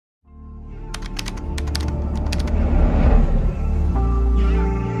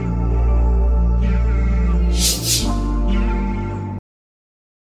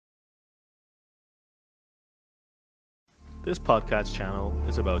This podcast channel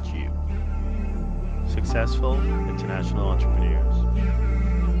is about you, successful international entrepreneurs,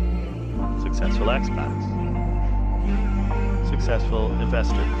 successful expats, successful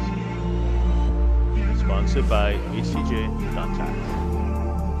investors. Sponsored by HTJ Tax.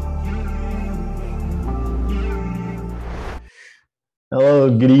 Hello,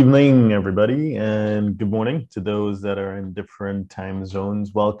 good evening, everybody, and good morning to those that are in different time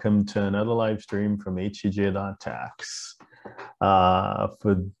zones. Welcome to another live stream from HTJ.tax.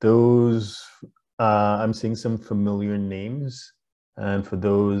 For those, I'm seeing some familiar names, and for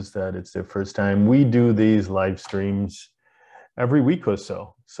those that it's their first time, we do these live streams every week or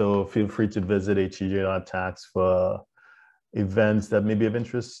so. So feel free to visit HTJ.tax for events that may be of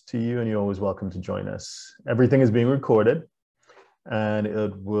interest to you, and you're always welcome to join us. Everything is being recorded, and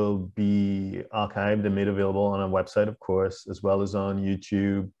it will be archived and made available on our website, of course, as well as on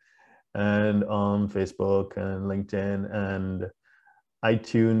YouTube and on Facebook and LinkedIn and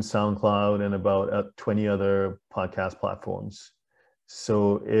iTunes, SoundCloud, and about 20 other podcast platforms.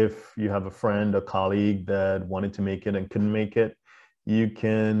 So if you have a friend or colleague that wanted to make it and couldn't make it, you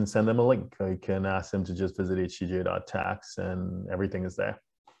can send them a link, or you can ask them to just visit htj.tax, and everything is there.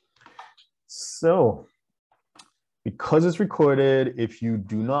 So because it's recorded, if you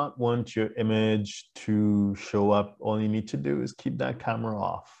do not want your image to show up, all you need to do is keep that camera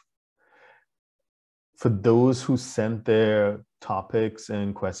off. For those who sent their topics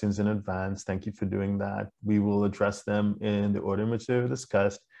and questions in advance, thank you for doing that. We will address them in the order in which they were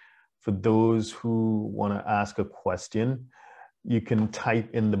discussed. For those who want to ask a question, you can type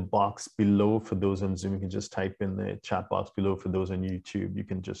in the box below. For those on Zoom, you can just type in the chat box below. For those on YouTube, you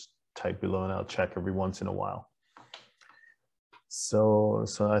can just type below and I'll check every once in a while. So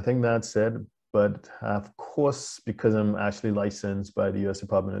I think that's it. But of course, because I'm actually licensed by the US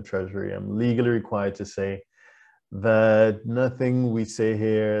Department of Treasury, I'm legally required to say that nothing we say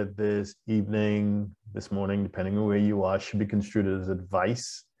here this evening, this morning, depending on where you are, should be construed as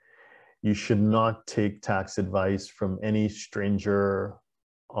advice. You should not take tax advice from any stranger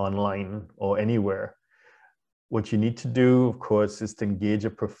online or anywhere. What you need to do, of course, is to engage a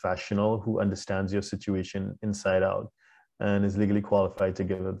professional who understands your situation inside out and is legally qualified to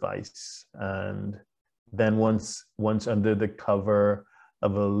give advice. And then once under the cover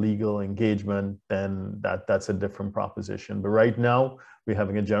of a legal engagement, then that's a different proposition. But right now, we're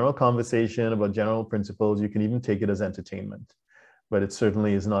having a general conversation about general principles. You can even take it as entertainment, but it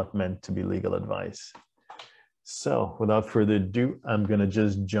certainly is not meant to be legal advice. So without further ado, I'm gonna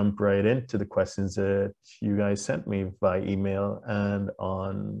just jump right into the questions that you guys sent me by email and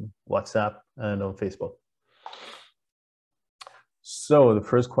on WhatsApp and on Facebook. So the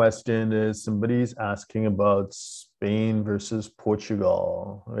first question is, somebody's asking about Spain versus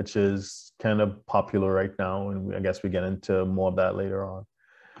Portugal, which is kind of popular right now, and I guess we get into more of that later on.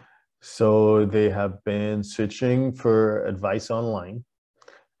 So they have been searching for advice online,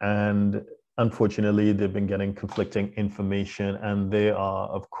 and unfortunately, they've been getting conflicting information, and they are,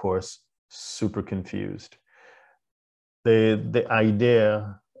 of course, super confused. The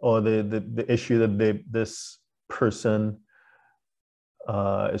idea or the issue that this person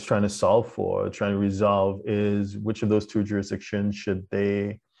is trying to solve for, trying to resolve, is which of those two jurisdictions should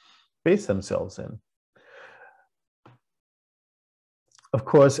they base themselves in. Of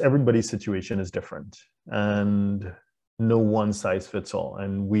course, everybody's situation is different, and no one size fits all.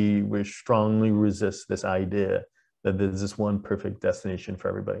 And we strongly resist this idea that there's this one perfect destination for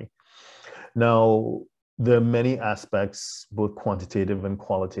everybody. Now, there are many aspects, both quantitative and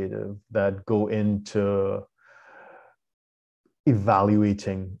qualitative, that go into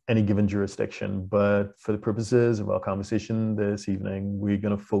evaluating any given jurisdiction. But for the purposes of our conversation this evening, we're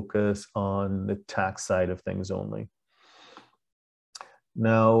going to focus on the tax side of things only.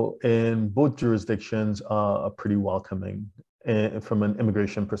 Now, in both jurisdictions are pretty welcoming from an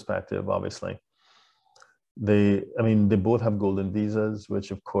immigration perspective, obviously. They both have golden visas, which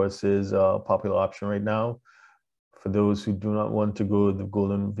of course is a popular option right now. For those who do not want to go the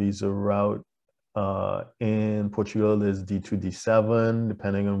golden visa route, in Portugal, there's D2, D7,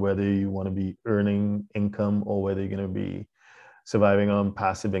 depending on whether you want to be earning income or whether you're going to be surviving on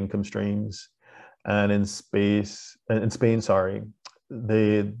passive income streams. And in Spain,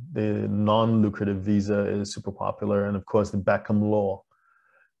 the non-lucrative visa is super popular. And of course, the Beckham law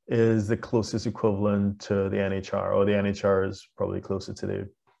is the closest equivalent to the NHR, or the NHR is probably closer to the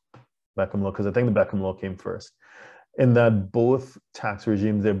Beckham law, because I think the Beckham law came first. In that both tax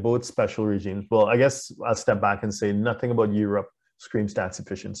regimes, they're both special regimes. Well, I guess I'll step back and say nothing about Europe screams tax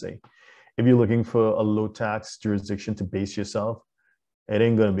efficiency. If you're looking for a low tax jurisdiction to base yourself, it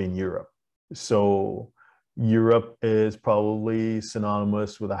ain't going to be in Europe. So Europe is probably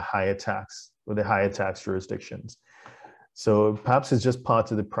synonymous with the higher tax jurisdictions. So perhaps it's just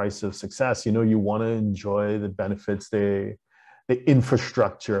part of the price of success. You know, you want to enjoy the benefits, the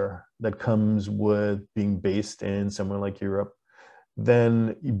infrastructure that comes with being based in somewhere like Europe.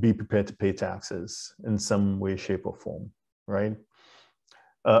 Then be prepared to pay taxes in some way, shape, or form, right?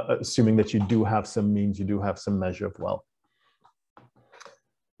 Assuming that you do have some means, you do have some measure of wealth.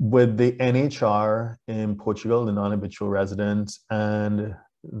 With the NHR in Portugal, the non-habitual residents, and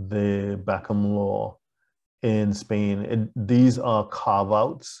the Beckham law in Spain, these are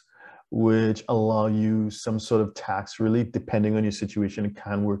carve-outs which allow you some sort of tax relief. Depending on your situation, it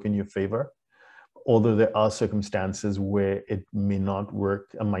can work in your favor. Although there are circumstances where it may not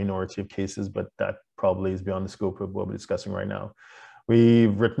work, a minority of cases, but that probably is beyond the scope of what we're discussing right now.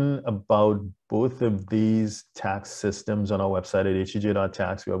 We've written about both of these tax systems on our website at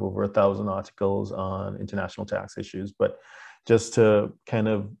htj.tax. We have over 1,000 articles on international tax issues, but just to kind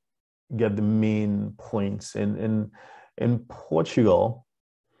of get the main points, in Portugal,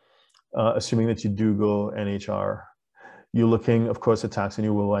 assuming that you do go NHR, you're looking, of course, at tax on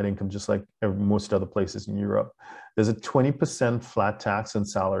your worldwide income, just like most other places in Europe. There's a 20% flat tax on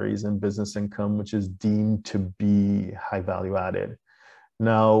salaries and business income, which is deemed to be high value added.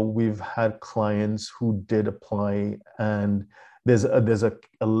 Now, we've had clients who did apply, and there's a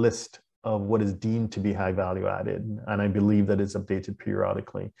list of what is deemed to be high value added, and I believe that it's updated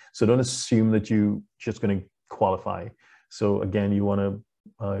periodically. So don't assume that you're just going to qualify. So again, you want to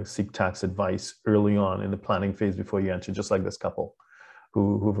seek tax advice early on in the planning phase before you enter, just like this couple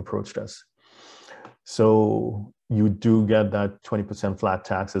who've approached us. So you do get that 20% flat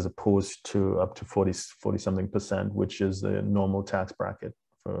tax as opposed to up to 40 something percent, which is the normal tax bracket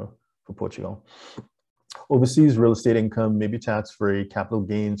for Portugal. Overseas real estate income may be tax-free. Capital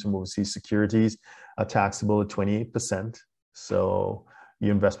gains from overseas securities are taxable at 28%. So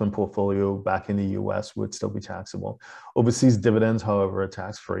your investment portfolio back in the US would still be taxable. Overseas dividends, however, are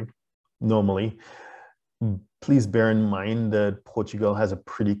tax-free normally. Please bear in mind that Portugal has a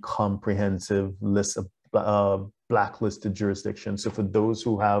pretty comprehensive list of blacklisted jurisdictions. So for those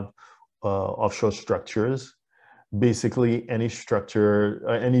who have offshore structures, basically any structure,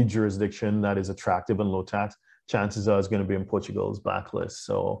 any jurisdiction that is attractive and low tax, chances are is going to be in Portugal's blacklist.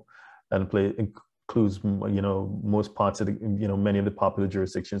 So that includes, you know, most parts of the, you know, many of the popular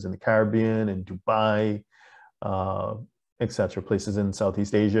jurisdictions in the Caribbean, in Dubai, etc., places in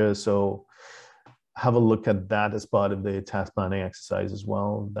Southeast Asia. So have a look at that as part of the tax planning exercise as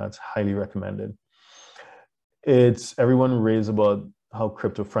well. That's highly recommended. Everyone raves about how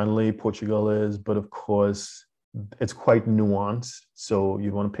crypto friendly Portugal is, but of course it's quite nuanced. So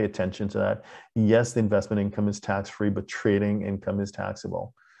you want to pay attention to that. Yes, the investment income is tax free, but trading income is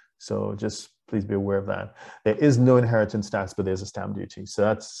taxable. So just please be aware of that. There is no inheritance tax, but there's a stamp duty. So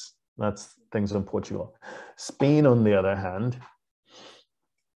that's things on Portugal. Spain, on the other hand,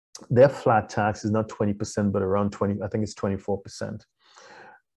 their flat tax is not 20%, but around 20, I think it's 24%.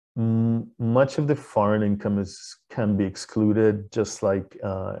 Much of the foreign income can be excluded, just like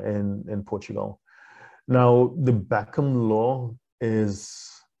in Portugal. Now, the Beckham law is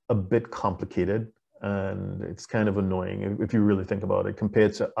a bit complicated, and it's kind of annoying if you really think about it,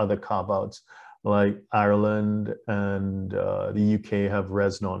 compared to other carve-outs like Ireland and the UK have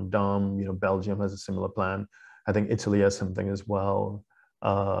res non dom. You know, Belgium has a similar plan. I think Italy has something as well.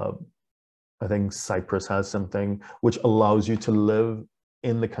 I think Cyprus has something which allows you to live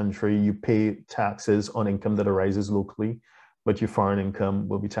in the country. You pay taxes on income that arises locally, but your foreign income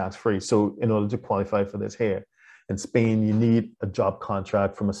will be tax-free. So in order to qualify for this here, in Spain, you need a job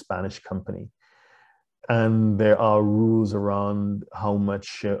contract from a Spanish company. And there are rules around how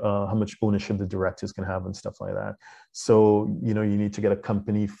much ownership the directors can have and stuff like that. So, you know, you need to get a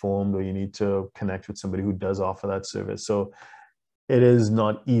company formed, or you need to connect with somebody who does offer that service. So it is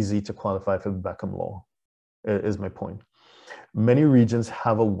not easy to qualify for the Beckham law, is my point. Many regions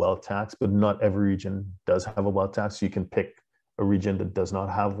have a wealth tax, but not every region does have a wealth tax. So you can pick a region that does not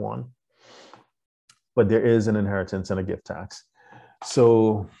have one. But there is an inheritance and a gift tax.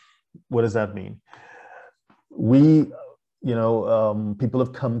 So what does that mean? People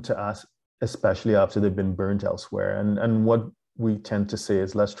have come to us, especially after they've been burnt elsewhere. And what we tend to say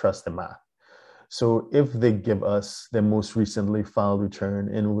is, let's trust the math. So if they give us their most recently filed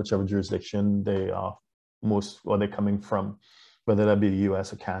return in whichever jurisdiction they are they're coming from, whether that be the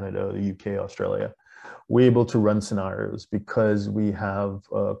US or Canada or the UK, Australia, we're able to run scenarios because we have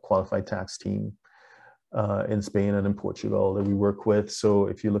a qualified tax team in Spain and in Portugal that we work with. So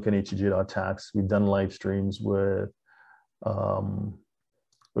if you look at HTJ.tax, we've done live streams with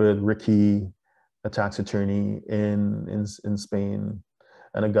Ricky, a tax attorney in Spain,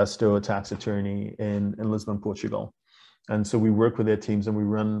 and Augusto, a tax attorney in Lisbon, Portugal. And so we work with their teams and we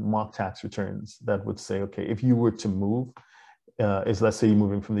run mock tax returns that would say, okay, if you were to move, let's say you're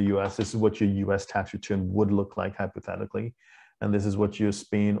moving from the US, this is what your US tax return would look like hypothetically. And this is what your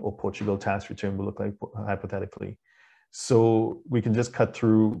Spain or Portugal tax return would look like hypothetically. So we can just cut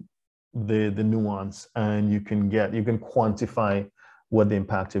through the nuance, and you can quantify what the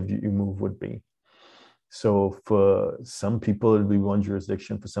impact of your move would be. So for some people, it'll be one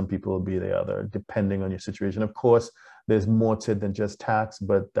jurisdiction. For some people, it'll be the other, depending on your situation. Of course, there's more to it than just tax,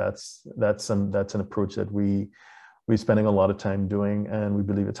 but that's an approach that we're spending a lot of time doing, and we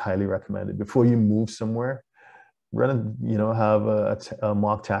believe it's highly recommended. Before you move somewhere, have a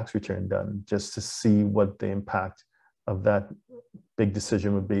mock tax return done just to see what the impact of that big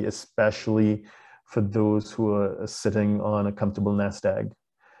decision would be, especially for those who are sitting on a comfortable nest egg.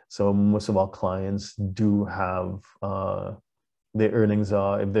 So most of our clients do have their earnings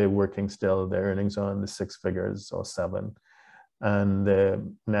are, if they're working still, their earnings are in the 6 figures or 7, and the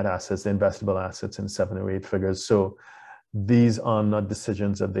net assets, the investable assets, in 7 or 8 figures. So these are not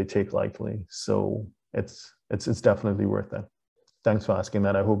decisions that they take lightly. So it's definitely worth it. Thanks for asking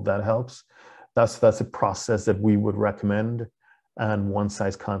that. I hope that helps. That's a process that we would recommend, and one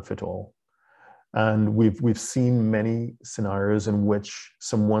size can't fit all. And we've seen many scenarios in which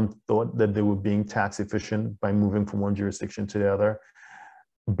someone thought that they were being tax efficient by moving from one jurisdiction to the other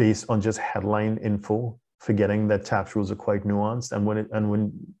based on just headline info, forgetting that tax rules are quite nuanced. And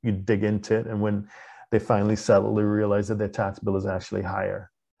when you dig into it, and when they finally settle, they realize that their tax bill is actually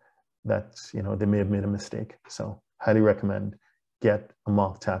higher. That's, they may have made a mistake. So highly recommend get a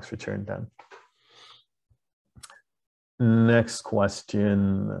mock tax return done. Next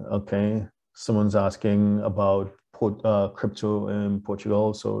question. Okay. Someone's asking about crypto in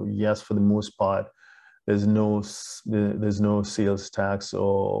Portugal. So yes, for the most part, there's no sales tax,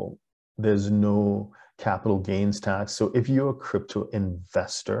 or there's no capital gains tax. So if you're a crypto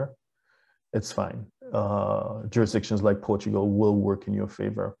investor, it's fine. Jurisdictions like Portugal will work in your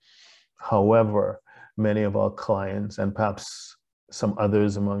favor. However, many of our clients, and perhaps some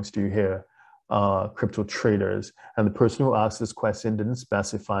others amongst you here, crypto traders, and the person who asked this question didn't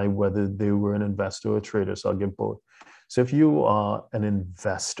specify whether they were an investor or a trader, so I'll give both. So if you are an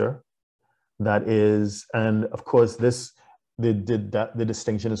investor, that is, and of course the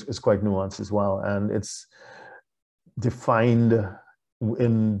distinction is quite nuanced as well, and it's defined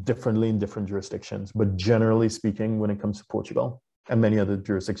differently in different jurisdictions. But generally speaking, when it comes to Portugal and many other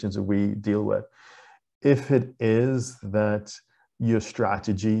jurisdictions that we deal with, if it is that your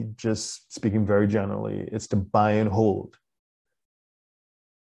strategy, just speaking very generally, is to buy and hold,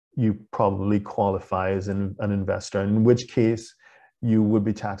 you probably qualify as an investor, in which case you would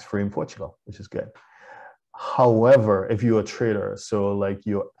be tax-free in Portugal, which is good. However, if you're a trader, so like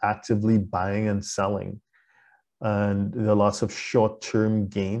you're actively buying and selling, and there are lots of short-term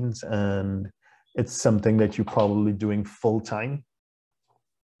gains, and it's something that you're probably doing full-time,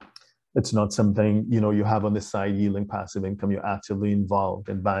 it's not something you have on the side yielding passive income. You're actively involved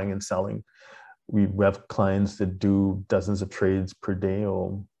in buying and selling. We have clients that do dozens of trades per day,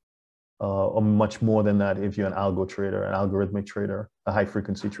 or much more than that if you're an algo trader, an algorithmic trader, a high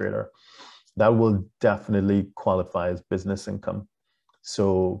frequency trader. That will definitely qualify as business income.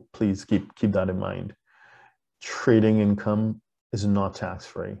 So please keep that in mind. Trading income is not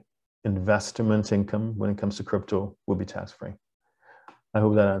tax-free. Investment income, when it comes to crypto, will be tax-free. I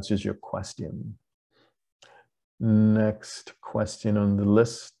hope that answers your question. Next question on the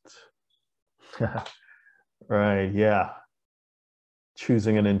list. Right, yeah.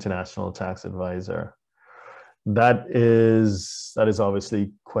 Choosing an international tax advisor. That is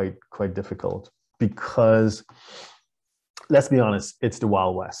obviously quite difficult, because let's be honest, it's the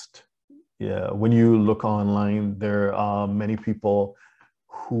Wild West. Yeah, when you look online, there are many people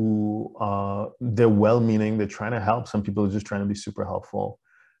who they're well-meaning, they're trying to help. Some people are just trying to be super helpful,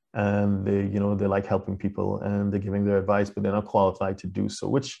 and they like helping people, and they're giving their advice, but they're not qualified to do so,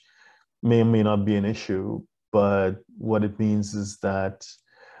 which may or may not be an issue. But what it means is that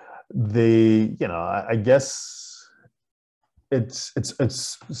they, I guess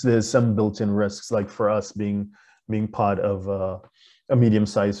there's some built-in risks, like for us being part of a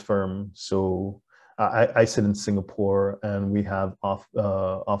medium-sized firm. So I sit in Singapore, and we have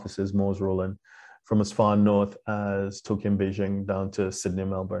offices, Moores Roland, from as far north as Tokyo and Beijing down to Sydney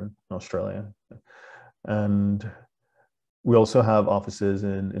and Melbourne, Australia. And we also have offices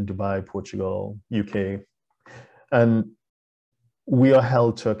in Dubai, Portugal, UK. And we are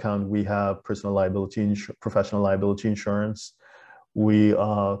held to account. We have personal liability, professional liability insurance. we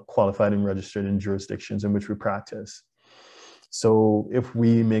are qualified and registered in jurisdictions in which we practice. So if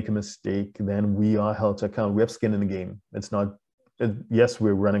we make a mistake, then we are held to account. We have skin in the game. It's not, yes,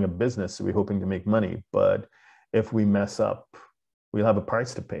 we're running a business, so we're hoping to make money, but if we mess up, we'll have a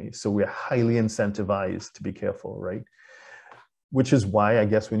price to pay. So we're highly incentivized to be careful, right? Which is why I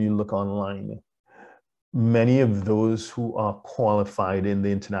guess when you look online, many of those who are qualified in the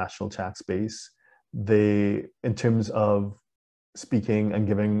international tax space, they, in terms of speaking and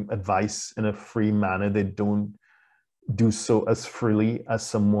giving advice in a free manner, they don't do so as freely as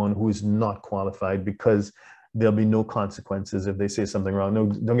someone who is not qualified, because there'll be no consequences if they say something wrong. No,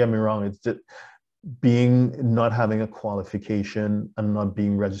 don't get me wrong. It's just not having a qualification and not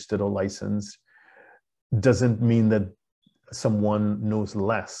being registered or licensed doesn't mean that someone knows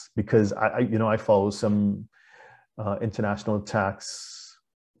less, because I follow some international tax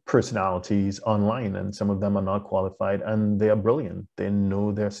personalities online, and some of them are not qualified and they are brilliant. They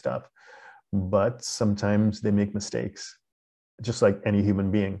know their stuff, but sometimes they make mistakes, just like any human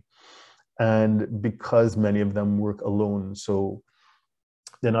being. And because many of them work alone, so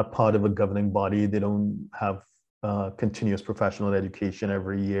they're not part of a governing body, they don't have continuous professional education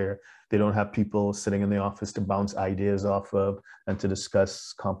every year. They don't have people sitting in the office to bounce ideas off of and to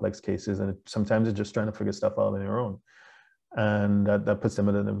discuss complex cases. And sometimes they're just trying to figure stuff out on their own. And that puts them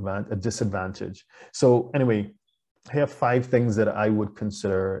at a disadvantage. So anyway, here are 5 things that I would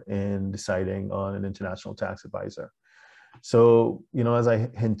consider in deciding on an international tax advisor. So, as I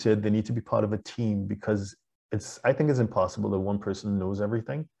hinted, they need to be part of a team, because I think it's impossible that one person knows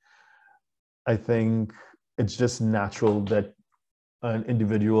everything. I think it's just natural that an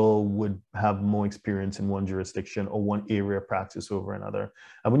individual would have more experience in one jurisdiction or one area of practice over another.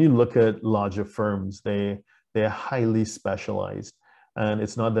 And when you look at larger firms, they're highly specialized. And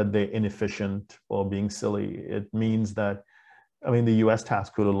it's not that they're inefficient or being silly. It means that, the US tax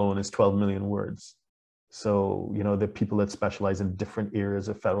code alone is 12 million words. So, there are people that specialize in different areas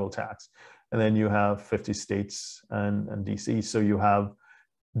of federal tax. And then you have 50 states and DC. So you have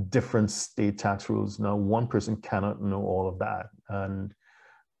different state tax rules. Now, one person cannot know all of that. And,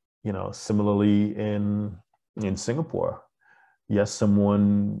 similarly in Singapore, yes,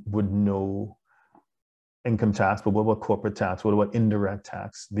 someone would know income tax, but what about corporate tax? What about indirect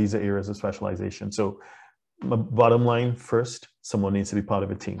tax? These are areas of specialization. So bottom line, first, someone needs to be part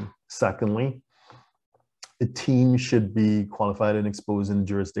of a team. Secondly, the team should be qualified and exposed in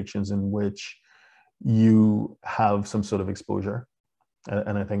jurisdictions in which you have some sort of exposure.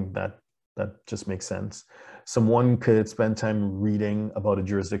 And I think that just makes sense. Someone could spend time reading about a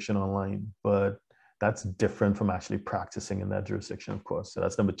jurisdiction online, but that's different from actually practicing in that jurisdiction, of course. So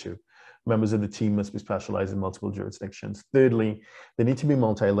that's number 2. Members of the team must be specialized in multiple jurisdictions. Thirdly, they need to be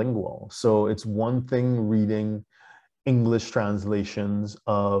multilingual. So it's one thing reading English translations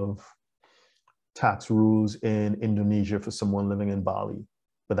of tax rules in Indonesia for someone living in Bali,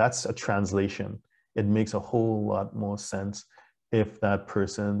 but that's a translation. It makes a whole lot more sense if that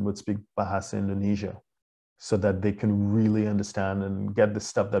person would speak Bahasa Indonesia, so that they can really understand and get the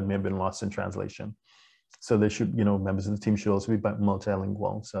stuff that may have been lost in translation. So they should, members of the team should also be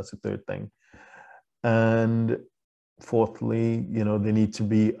multilingual. So that's the third thing. And fourthly, they need to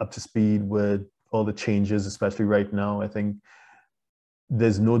be up to speed with all the changes, especially right now. I think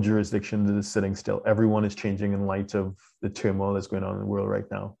there's no jurisdiction that is sitting still. Everyone is changing in light of the turmoil that's going on in the world right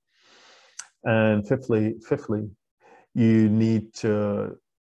now. And fifthly, you need to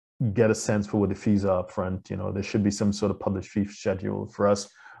get a sense for what the fees are up front. There should be some sort of published fee schedule for us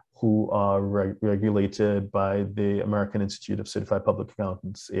who are regulated by the American Institute of Certified Public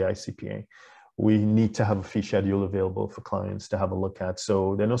Accountants, AICPA. We need to have a fee schedule available for clients to have a look at,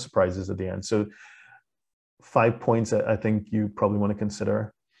 so there are no surprises at the end. So 5 points that I think you probably want to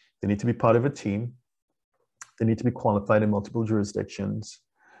consider. They need to be part of a team. They need to be qualified in multiple jurisdictions,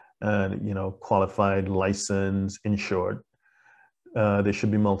 and qualified, licensed, insured. They should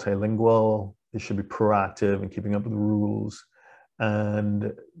be multilingual. They should be proactive in keeping up with the rules,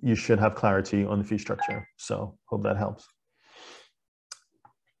 and you should have clarity on the fee structure. So hope that helps.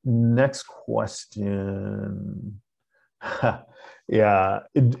 Next question. Yeah,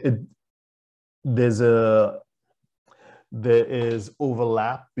 there is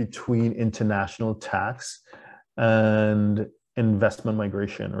overlap between international tax and investment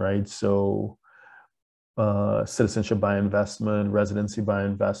migration, right? So citizenship by investment, residency by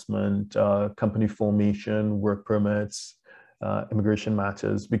investment, company formation, work permits, immigration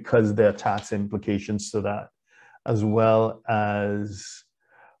matters, because there are tax implications to that, as well as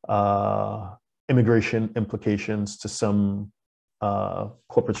immigration implications to some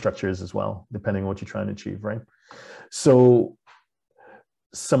corporate structures as well, depending on what you're trying to achieve, right? So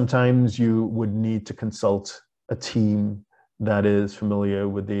sometimes you would need to consult a team that is familiar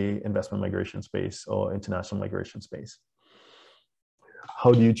with the investment migration space or international migration space.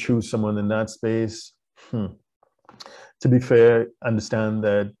 How do you choose someone in that space? To be fair, understand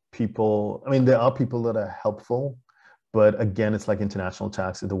that people, I mean, there are people that are helpful, but again, it's like international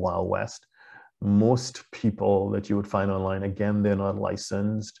tax in the Wild West. Most people that you would find online, again, they're not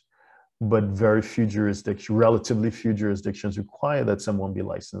licensed, but very few jurisdictions, relatively few jurisdictions require that someone be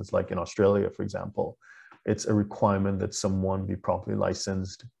licensed. Like in Australia, for example, it's a requirement that someone be properly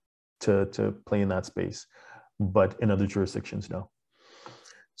licensed to play in that space. But in other jurisdictions, no.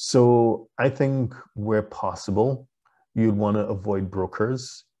 So I think where possible, you'd want to avoid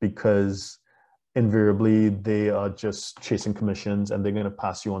brokers because invariably they are just chasing commissions and they're going to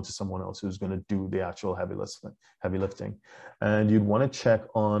pass you on to someone else who's going to do the actual heavy lifting. And you'd want to check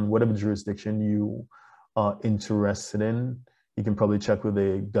on whatever jurisdiction you are interested in. You can probably check with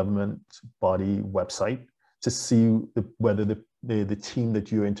a government body website to see whether the team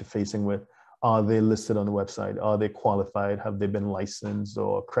that you're interfacing with, are they listed on the website? Are they qualified? Have they been licensed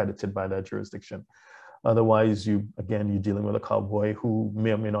or accredited by that jurisdiction? Otherwise, you're dealing with a cowboy who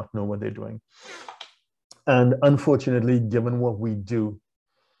may or may not know what they're doing. And unfortunately, given what we do,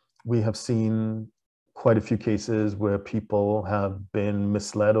 we have seen quite a few cases where people have been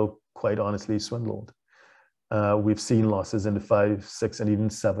misled or quite honestly swindled. We've seen losses in the 5, 6, and even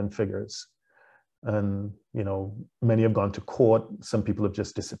 7 figures. And, you know, many have gone to court. Some people have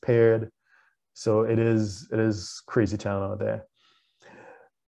just disappeared. So it is crazy town out there.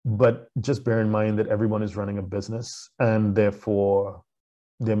 But just bear in mind that everyone is running a business and therefore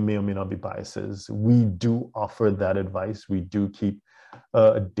there may or may not be biases. We do offer that advice. We do keep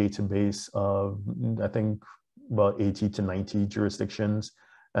a database of, I think, about 80 to 90 jurisdictions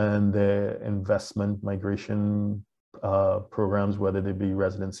and their investment migration programs, whether they be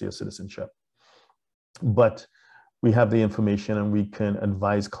residency or citizenship. But we have the information and we can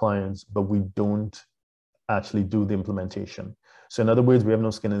advise clients, but we don't actually do the implementation. So in other words, we have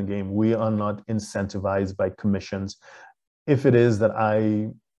no skin in the game. We are not incentivized by commissions. If it is that I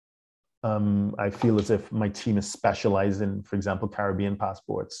feel as if my team is specialized in, for example, Caribbean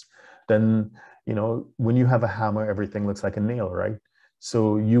passports, then, you know, when you have a hammer, everything looks like a nail, right?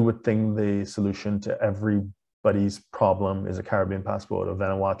 So you would think the solution to everybody's problem is a Caribbean passport or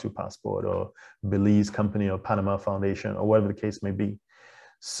Vanuatu passport or Belize company or Panama Foundation or whatever the case may be.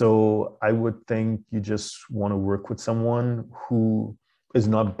 So I would think you just want to work with someone who is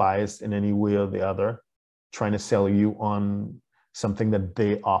not biased in any way or the other, trying to sell you on something that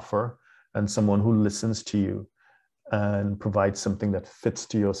they offer, and someone who listens to you and provides something that fits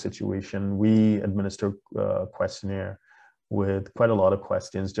to your situation. We administer a questionnaire with quite a lot of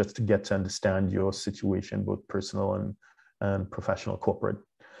questions just to get to understand your situation, both personal and professional, corporate,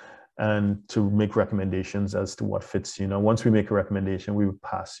 and to make recommendations as to what fits you. Now, once we make a recommendation, we would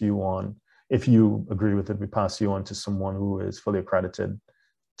pass you on. If you agree with it, we pass you on to someone who is fully accredited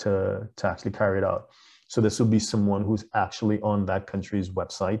to actually carry it out. So this will be someone who's actually on that country's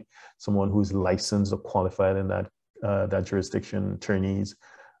website, someone who's licensed or qualified in that jurisdiction, attorneys,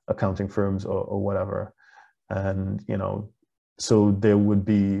 accounting firms, or whatever. And, you know, so there would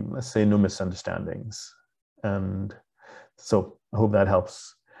be, let's say, no misunderstandings. And so I hope that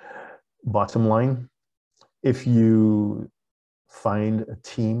helps. Bottom line, if you find a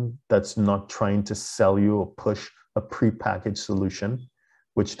team that's not trying to sell you or push a prepackaged solution,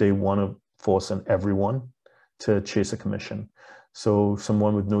 which they want to force on everyone to chase a commission. So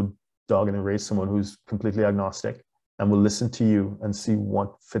someone with no dog in the race, someone who's completely agnostic and will listen to you and see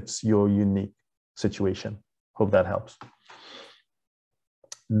what fits your unique situation. Hope that helps.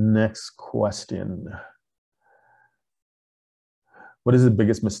 Next question. What is the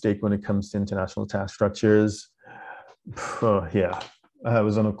biggest mistake when it comes to international tax structures? Yeah, I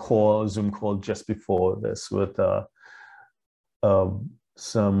was on a Zoom call just before this with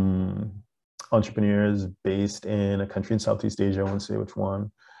some entrepreneurs based in a country in Southeast Asia, I won't say which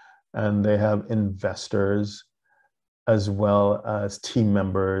one, and they have investors as well as team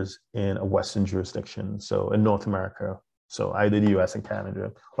members in a Western jurisdiction, so in North America, so either the US and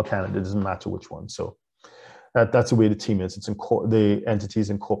Canada, or Canada, it doesn't matter which one. So that's the way the team is. The entity is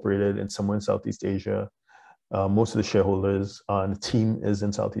incorporated in somewhere in Southeast Asia. Most of the shareholders and the team is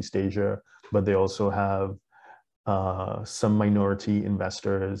in Southeast Asia, but they also have some minority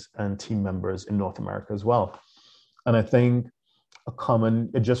investors and team members in North America as well. And I think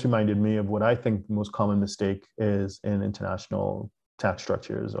it just reminded me of what I think the most common mistake is in international tax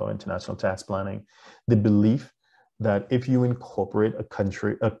structures or international tax planning, the belief that if you incorporate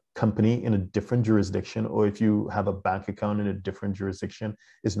a company in a different jurisdiction, or if you have a bank account in a different jurisdiction,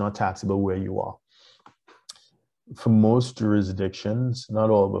 it's not taxable where you are. For most jurisdictions,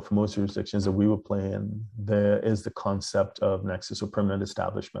 not all, but for most jurisdictions that we were playing, there is the concept of nexus or permanent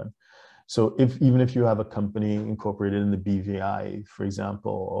establishment. So even if you have a company incorporated in the BVI, for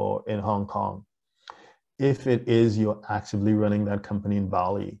example, or in Hong Kong, if it is you're actively running that company in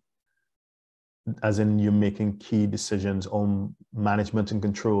Bali, as in you're making key decisions on management and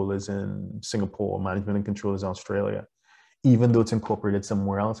control is in Singapore, management and control is in Australia, even though it's incorporated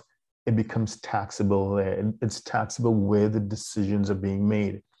somewhere else, it becomes taxable there. It's taxable where the decisions are being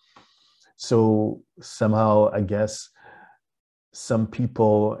made. So somehow, I guess, some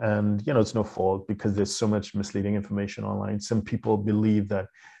people, and it's no fault because there's so much misleading information online, some people believe that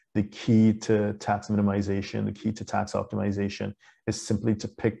the key to tax minimization, the key to tax optimization is simply to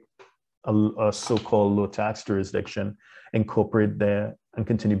pick a so-called low tax jurisdiction, incorporate there, and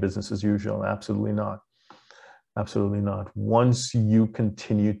continue business as usual. Absolutely not. Absolutely not. Once you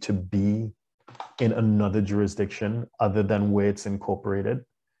continue to be in another jurisdiction other than where it's incorporated,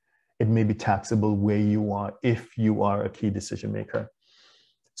 it may be taxable where you are if you are a key decision maker.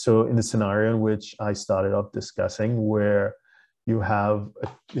 So in the scenario in which I started off discussing, where you have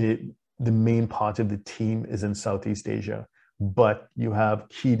the main part of the team is in Southeast Asia, but you have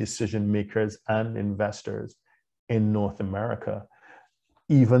key decision makers and investors in North America,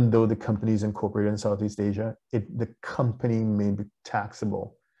 even though the company is incorporated in Southeast Asia, the company may be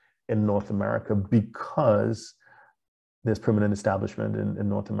taxable in North America because there's permanent establishment in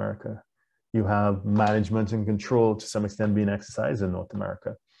North America. You have management and control to some extent being exercised in North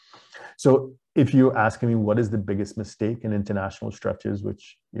America. So if you're asking me what is the biggest mistake in international structures,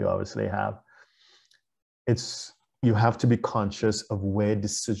 which you obviously have, you have to be conscious of where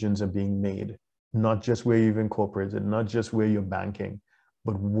decisions are being made, not just where you've incorporated, not just where you're banking,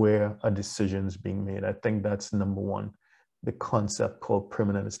 but where are decisions being made. I think that's number one, the concept called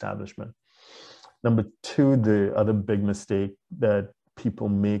permanent establishment. Number two, the other big mistake that people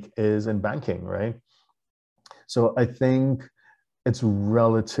make is in banking, right? So I think it's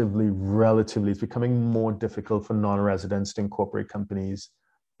it's becoming more difficult for non-residents to incorporate companies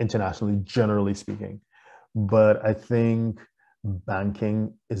internationally, generally speaking. But I think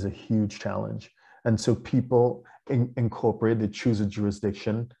banking is a huge challenge. And so people incorporate, they choose a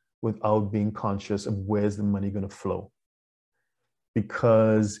jurisdiction without being conscious of where's the money going to flow.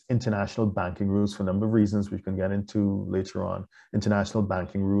 Because international banking rules, for a number of reasons we can get into later on, international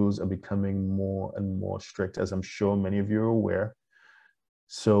banking rules are becoming more and more strict, as I'm sure many of you are aware.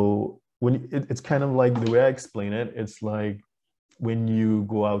 So it's kind of like, the way I explain it, it's like when you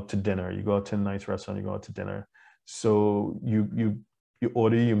go out to dinner, you go out to a nice restaurant, you go out to dinner. So you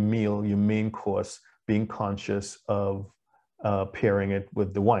order your meal, your main course, being conscious of pairing it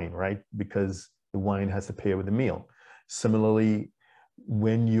with the wine, right? Because the wine has to pair with the meal. Similarly,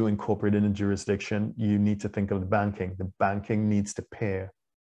 when you incorporate in a jurisdiction, you need to think of the banking. The banking needs to pair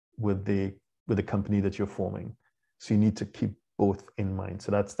with the company that you're forming. So you need to keep both in mind.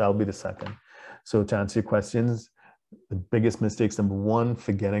 So that'll be the second. So to answer your questions, the biggest mistakes, number one,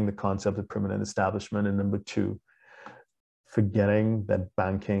 forgetting the concept of permanent establishment, and number two, forgetting that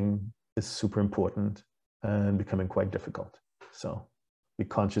banking is super important and becoming quite difficult. So be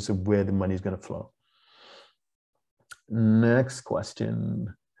conscious of where the money is going to flow. Next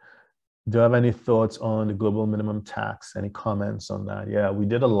question. Do you have any thoughts on the global minimum tax? Any comments on that? Yeah, we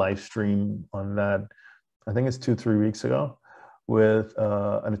did a live stream on that. I think it's 2-3 weeks ago, with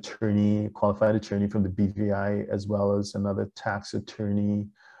an attorney, qualified attorney from the BVI, as well as another tax attorney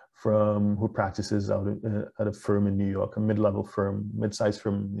who practices out at a firm in New York, a mid-level firm, mid-sized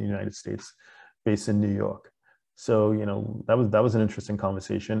firm in the United States, based in New York. So, that was an interesting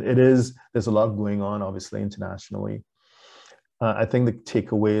conversation. There's a lot going on, obviously, internationally. I think the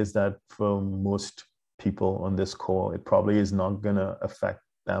takeaway is that for most people on this call, it probably is not going to affect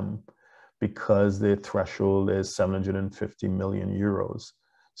them because the threshold is 750 million euros.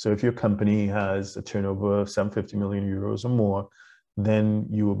 So if your company has a turnover of 750 million euros or more, then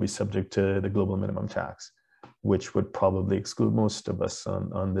you will be subject to the global minimum tax, which would probably exclude most of us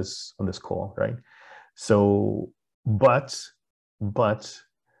on this call, right? So, but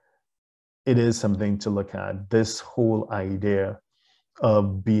it is something to look at. This whole idea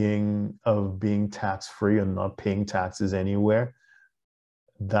of being tax-free and not paying taxes anywhere,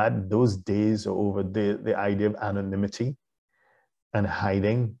 those days are over. The idea of anonymity and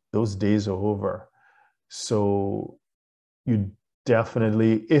hiding, those days are over. So you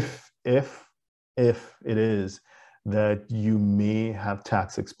definitely, if it is that you may have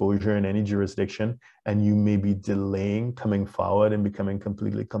tax exposure in any jurisdiction and you may be delaying coming forward and becoming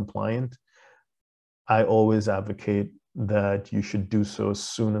completely compliant, I always advocate that you should do so as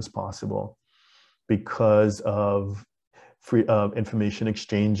soon as possible because of free information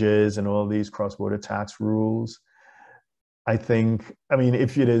exchanges and all these cross-border tax rules. I think, I mean,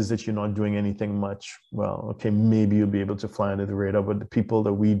 if it is that you're not doing anything much, well, okay, maybe you'll be able to fly under the radar, but the people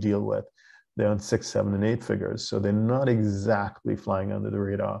that we deal with, they're on 6, 7, and 8 figures. So they're not exactly flying under the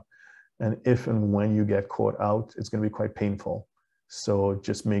radar. And if and when you get caught out, it's going to be quite painful. So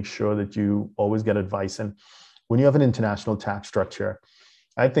just make sure that you always get advice. And when you have an international tax structure,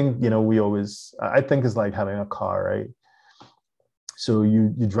 I think, I think it's like having a car, right? So you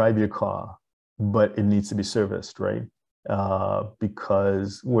drive your car, but it needs to be serviced, right?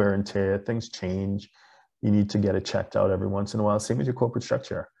 Because wear and tear, things change. You need to get it checked out every once in a while. Same with your corporate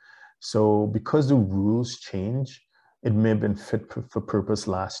structure. So because the rules change, it may have been fit for purpose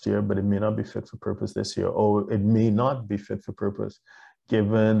last year, but it may not be fit for purpose this year, or it may not be fit for purpose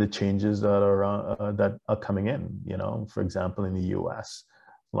given the changes that are coming in. For example, in the US,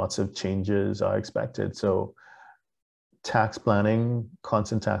 lots of changes are expected. So tax planning,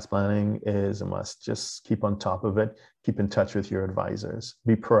 constant tax planning is a must. Just keep on top of it. Keep in touch with your advisors.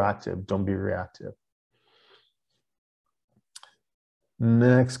 Be proactive. Don't be reactive.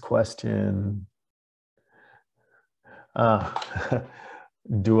 Next question.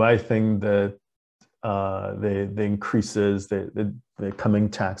 Do I think that the increases, the coming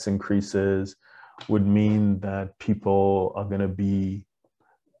tax increases would mean that people are going to be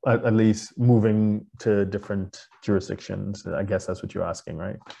at least moving to different jurisdictions? I guess that's what you're asking,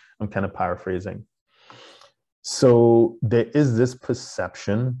 right? I'm kind of paraphrasing. So there is this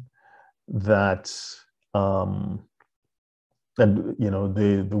perception that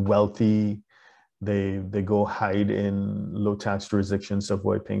the wealthy, they go hide in low tax jurisdictions to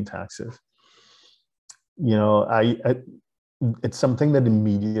avoid paying taxes. It's something that the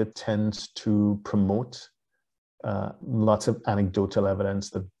media tends to promote. Lots of anecdotal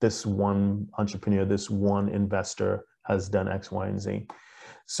evidence that this one entrepreneur, this one investor has done X, Y, and Z.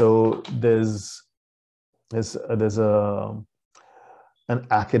 So there's an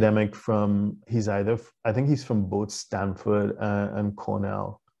academic I think he's from both Stanford and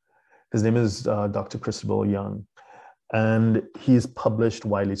Cornell. His name is Dr. Christopher Young, and he's published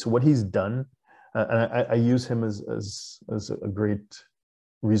widely. So what he's done, and I use him as a great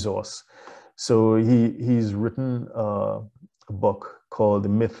resource. So he's written a book called The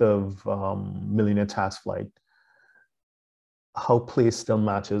Myth of Millionaire Tax Flight, How Place Still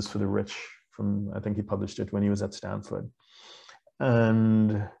Matters for the Rich. I think he published it when he was at Stanford.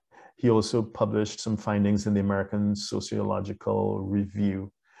 And he also published some findings in the American Sociological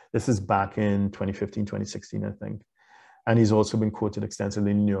Review. This is back in 2015, 2016, I think. And he's also been quoted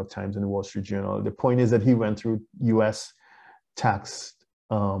extensively in the New York Times and the Wall Street Journal. The point is that he went through US tax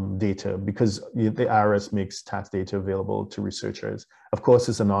data because the IRS makes tax data available to researchers. Of course,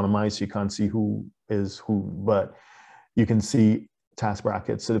 it's anonymized, so you can't see who is who, but you can see tax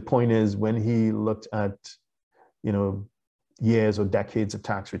brackets. So the point is, when he looked at, years or decades of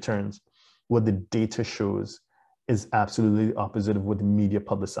tax returns, what the data shows is absolutely the opposite of what the media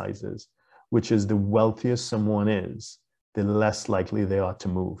publicizes, which is the wealthier someone is, the less likely they are to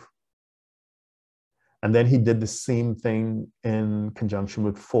move. And then he did the same thing in conjunction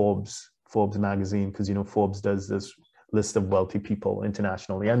with Forbes magazine, because Forbes does this list of wealthy people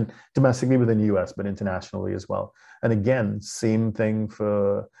internationally and domestically within the US, but internationally as well. And again, same thing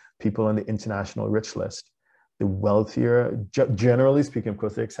for people on the international rich list. The wealthier, generally speaking, of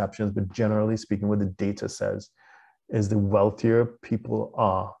course there are exceptions, but generally speaking, what the data says is the wealthier people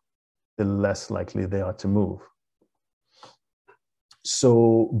are, the less likely they are to move.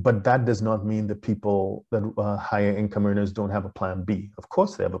 So, but that does not mean that people that higher income earners don't have a plan B. Of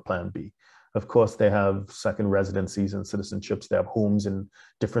course they have a plan B. Of course they have second residencies and citizenships. They have homes in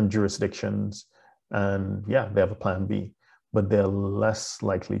different jurisdictions. And yeah, they have a plan B, but they're less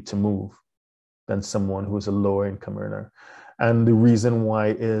likely to move than someone who is a lower income earner. And the reason why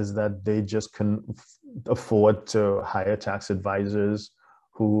is that they just can afford to hire tax advisors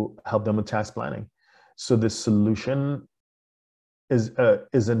who help them with tax planning. So the solution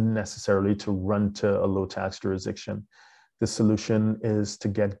isn't necessarily to run to a low tax jurisdiction. The solution is to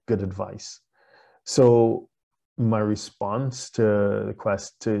get good advice. So my response to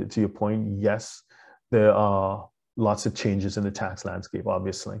your point, yes, there are lots of changes in the tax landscape,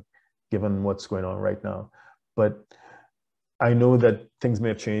 obviously, given what's going on right now. But I know that things may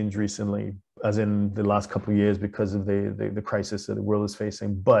have changed recently, as in the last couple of years, because of the crisis that the world is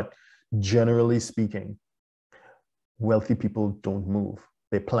facing. But generally speaking, wealthy people don't move,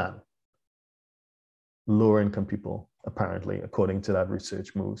 they plan. Lower income people, apparently, according to that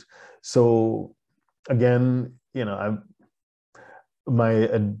research, moves. So again, you know, my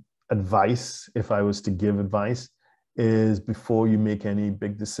advice, if I was to give advice, is before you make any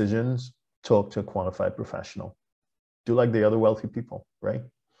big decisions, talk to a qualified professional. Do like the other wealthy people, right?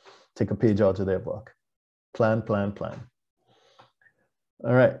 Take a page out of their book. Plan, plan, plan.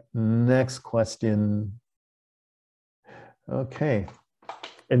 All right, next question. Okay.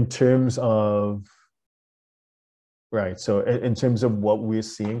 In terms of, right, so in terms of what we're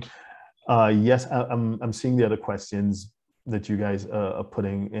seeing, yes, I'm seeing the other questions that you guys are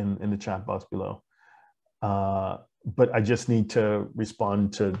putting in the chat box below. But I just need to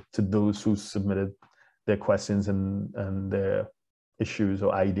respond to those who submitted their questions and their issues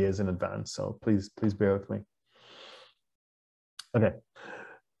or ideas in advance. So please bear with me. Okay.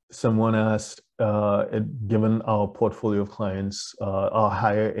 Someone asked, given our portfolio of clients, our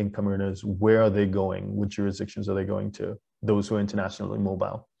higher income earners, where are they going? Which jurisdictions are they going to? Those who are internationally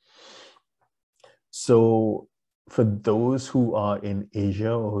mobile. So for those who are in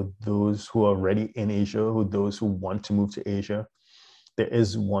Asia, or those who are already in Asia, or those who want to move to Asia, there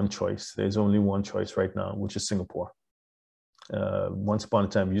is one choice. There's only one choice right now, which is Singapore. Once upon a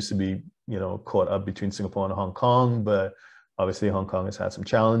time, it used to be, you know, caught up between Singapore and Hong Kong, but obviously Hong Kong has had some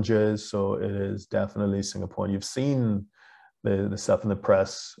challenges, so it is definitely Singapore. And you've seen the stuff in the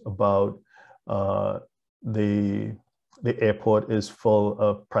press about the airport is full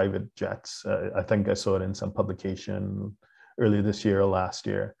of private jets. I think I saw it in some publication earlier this year or last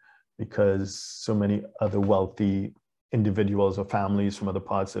year, because so many other wealthy individuals or families from other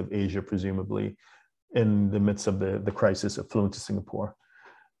parts of Asia, presumably, in the midst of the crisis, have flown to Singapore.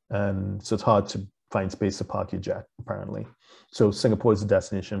 And so it's hard to find space to park your jet, apparently. So Singapore is a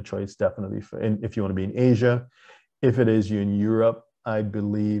destination of choice, definitely, if you want to be in Asia. If it is you in Europe, I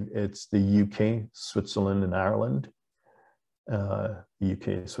believe it's the UK, Switzerland, and Ireland. The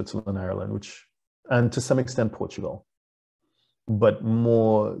UK, Switzerland, Ireland, and to some extent Portugal, but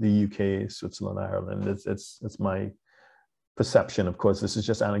more the UK, Switzerland, Ireland. It's my perception. Of course, this is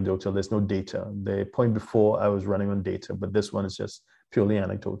just anecdotal. There's no data. The point before I was running on data, but this one is just purely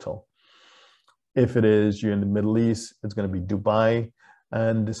anecdotal. If it is you're in the Middle East, it's going to be Dubai.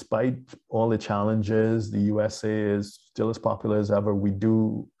 And despite all the challenges, the USA is still as popular as ever. We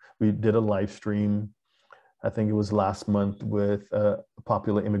did a live stream, I think it was last month, with a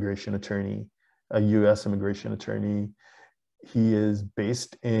popular immigration attorney, a US immigration attorney. He is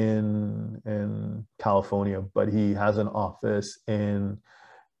based in California, but he has an office in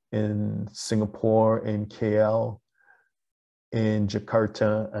Singapore, in KL, in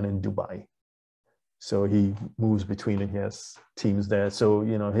Jakarta, and in Dubai. So he moves between, and he has teams there. So,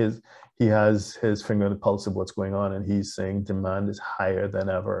 you know, he has his finger on the pulse of what's going on, and he's saying demand is higher than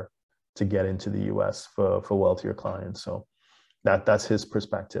ever to get into the US for wealthier clients. So that's his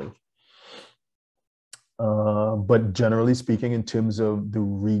perspective. But generally speaking, in terms of the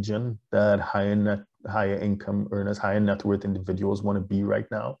region that higher income earners, higher net worth individuals want to be right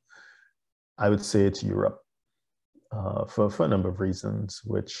now, I would say it's Europe, for a number of reasons,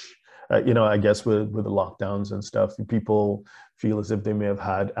 which, you know, I guess with the lockdowns and stuff, people feel as if they may have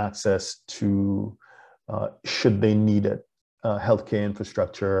had access to, should they need it, healthcare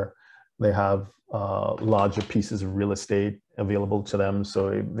infrastructure. They have larger pieces of real estate available to them.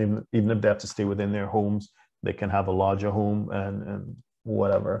 So even if they have to stay within their homes, they can have a larger home and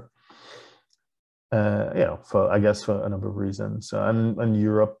whatever. You know, I guess for a number of reasons. And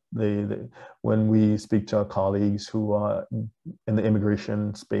Europe, when we speak to our colleagues who are in the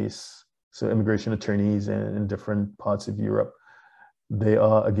immigration space, so immigration attorneys in different parts of Europe, they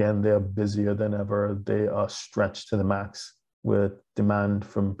are busier than ever. They are stretched to the max with demand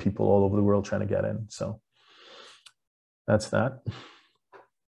from people all over the world trying to get in. So that's that.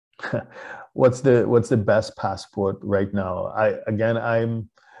 What's the best passport right now? I'm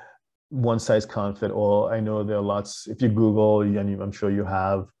one size can't fit all. I know there are lots. If you Google, and I'm sure you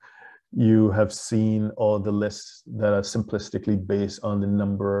have seen all the lists that are simplistically based on the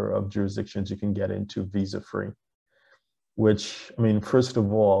number of jurisdictions you can get into visa-free. Which, I mean, first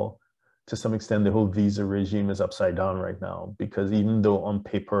of all, to some extent, the whole visa regime is upside down right now, because even though on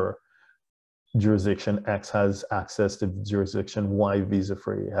paper jurisdiction X has access to jurisdiction Y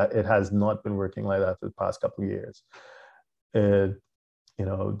visa-free, it has not been working like that for the past couple of years. You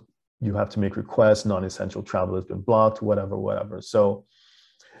know, you have to make requests, non-essential travel has been blocked, whatever. So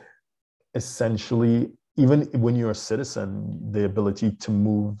essentially, even when you're a citizen, the ability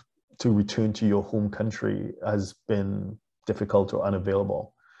to return to your home country has been difficult or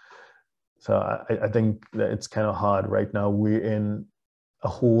unavailable. So I think that it's kind of hard right now. We're in a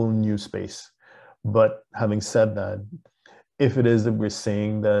whole new space. But having said that, if it is that we're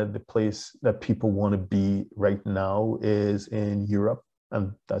saying that the place that people want to be right now is in Europe,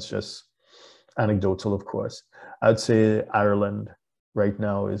 and that's just anecdotal, of course, I'd say Ireland right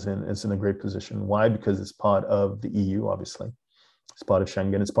now is in a great position. Why? Because it's part of the EU, obviously. It's part of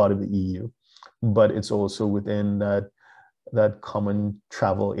Schengen, it's part of the EU, but it's also within that common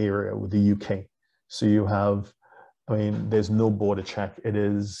travel area with the UK. So you have, I mean, there's no border check. It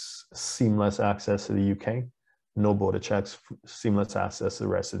is seamless access to the UK, no border checks, seamless access to the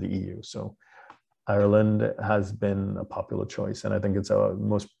rest of the EU. So Ireland has been a popular choice, and I think it's our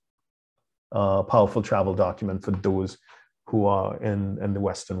most powerful travel document for those who are in the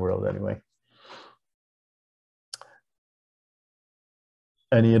Western world anyway.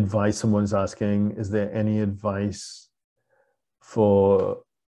 Any advice? Someone's asking, is there any advice for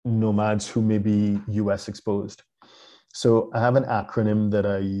nomads who may be US exposed? So I have an acronym that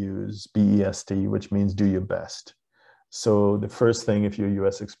I use, BEST, which means do your best. So the first thing, if you're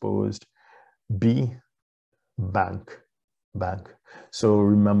US exposed, B, bank. So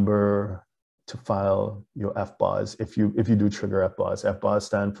remember to file your FBARs if you do trigger FBARs. FBARs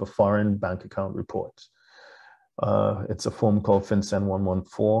stand for Foreign Bank Account Reports. It's a form called FinCEN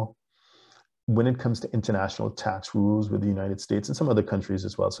 114. When it comes to international tax rules with the United States and some other countries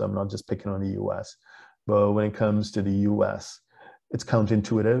as well, so I'm not just picking on the US, but when it comes to the US, it's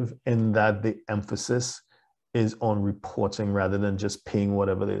counterintuitive in that the emphasis is on reporting rather than just paying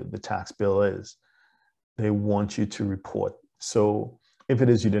whatever the tax bill is. They want you to report. So if it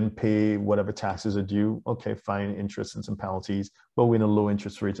is you didn't pay whatever taxes are due, okay, fine, interest and some penalties, but we're in a low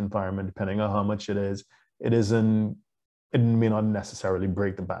interest rate environment, depending on how much it is, it may not necessarily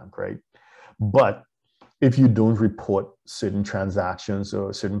break the bank, right? But if you don't report certain transactions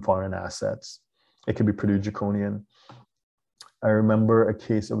or certain foreign assets, it can be pretty draconian. I remember a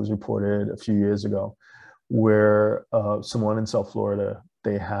case that was reported a few years ago where someone in South Florida,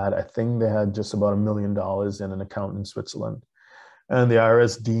 I think they had just about $1 million in an account in Switzerland. And the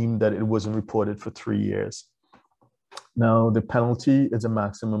IRS deemed that it wasn't reported for 3 years. Now, the penalty is a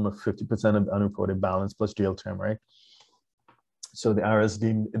maximum of 50% of unreported balance plus jail term, right? So the IRS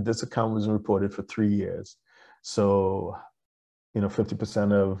deemed this account wasn't reported for 3 years. So,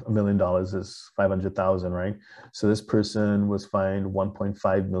 50% of $1 million is 500,000, right? So this person was fined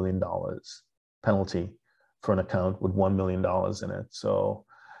 $1.5 million penalty for an account with $1 million in it. So,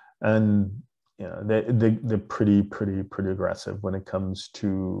 and they're pretty aggressive when it comes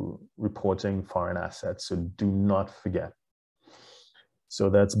to reporting foreign assets. So do not forget. So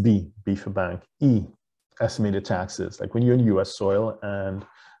that's B for bank. E, estimated taxes. Like when you're in US soil and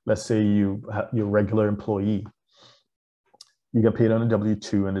let's say you're a regular employee, you get paid on a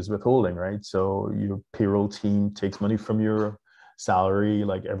W-2 and there's withholding, right? So your payroll team takes money from your salary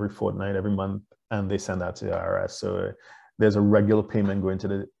like every fortnight, every month, and they send that to the IRS. So there's a regular payment going to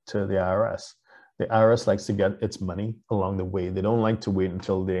the IRS. The IRS likes to get its money along the way. They don't like to wait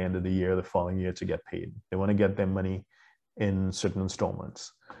until the end of the year, the following year to get paid. They want to get their money in certain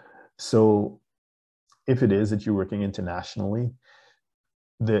installments. So if it is that you're working internationally,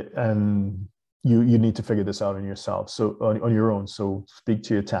 you need to figure this out on yourself. So on your own. So speak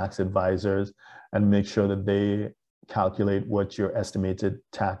to your tax advisors and make sure that they calculate what your estimated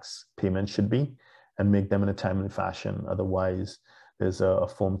tax payment should be and make them in a timely fashion. Otherwise, there's a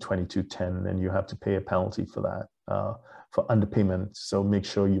Form 2210 and you have to pay a penalty for that, for underpayment. So make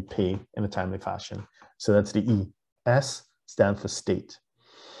sure you pay in a timely fashion. So that's the E. S stands for state.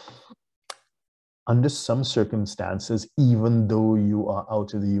 Under some circumstances, even though you are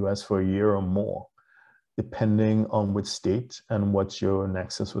out of the US for a year or more, depending on which state and what's your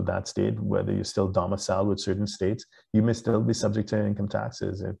nexus with that state, whether you're still domiciled with certain states, you may still be subject to income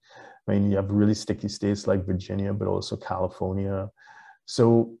taxes. I mean, you have really sticky states like Virginia, but also California.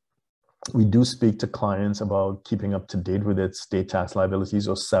 So we do speak to clients about keeping up to date with its state tax liabilities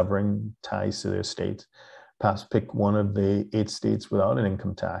or severing ties to their state. Perhaps pick one of the 8 states without an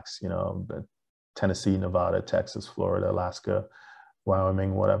income tax, but Tennessee, Nevada, Texas, Florida, Alaska,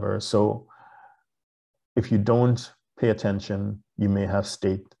 Wyoming, whatever. So if you don't pay attention, you may have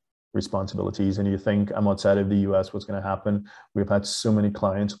state responsibilities and you think, I'm outside of the US, what's going to happen? We've had so many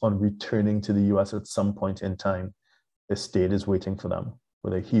clients on returning to the US at some point in time. The state is waiting for them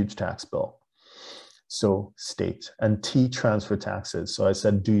with a huge tax bill. So state. And T, transfer taxes. So I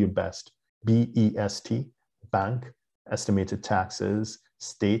said, do your best. BEST, bank, estimated taxes,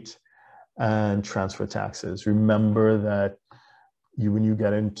 state, and transfer taxes. Remember that when you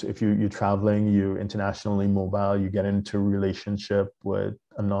get into, if you're traveling, you're internationally mobile, you get into a relationship with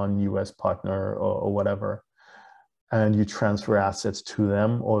a non-US partner or whatever, and you transfer assets to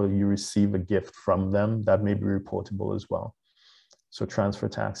them or you receive a gift from them, that may be reportable as well. So transfer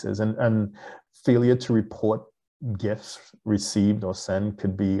taxes and failure to report gifts received or sent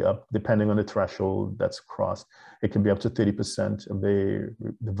could be up, depending on the threshold that's crossed, it can be up to 30% of the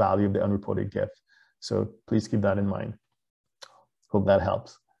value of the unreported gift. So please keep that in mind. Hope that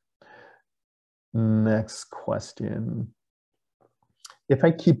helps. Next question. If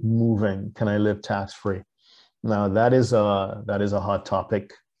I keep moving, can I live tax-free? Now that is a hot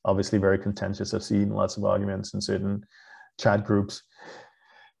topic, obviously very contentious. I've seen lots of arguments in certain chat groups.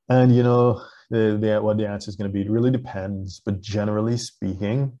 And you know, what the answer is going to be, it really depends. But generally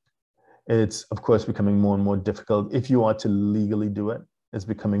speaking, it's of course becoming more and more difficult. If you are to legally do it, it's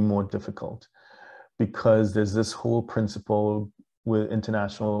becoming more difficult because there's this whole principle with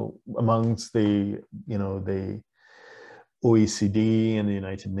international, amongst the, you know, the OECD and the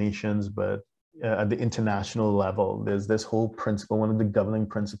United Nations, but at the international level, there's this whole principle. One of the governing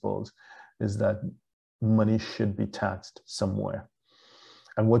principles is that money should be taxed somewhere.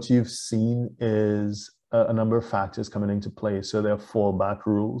 And what you've seen is a number of factors coming into play. So there are fallback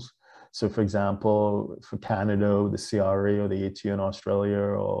rules. So for example, for Canada, the CRA or the ATO in Australia,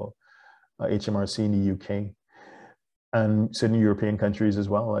 or HMRC in the UK, and certain European countries as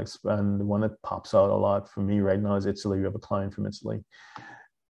well. And the one that pops out a lot for me right now is Italy. We have a client from Italy.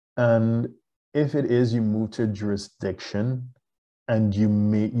 And if it is you move to a jurisdiction and you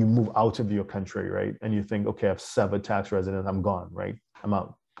move out of your country, right? And you think, okay, I've severed tax resident, I'm gone, right? I'm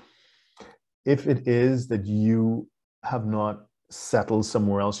out. If it is that you have not settled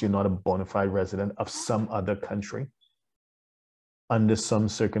somewhere else, you're not a bona fide resident of some other country, under some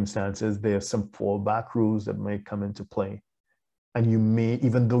circumstances, there are some fallback rules that may come into play. And you may,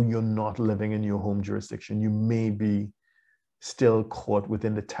 even though you're not living in your home jurisdiction, you may be still caught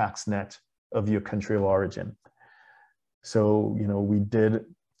within the tax net of your country of origin. So, you know, we did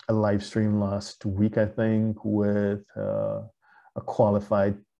a live stream last week, I think, with a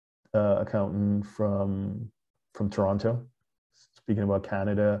qualified accountant from Toronto, speaking about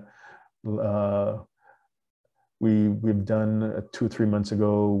Canada. We've done 2 or 3 months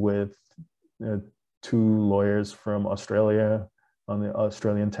ago with 2 lawyers from Australia on the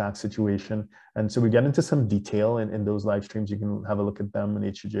Australian tax situation. And so we get into some detail in those live streams. You can have a look at them on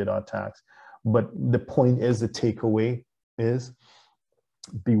HTJ.tax. But the point is, the takeaway is,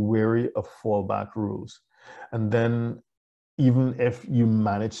 be wary of fallback rules. And then even if you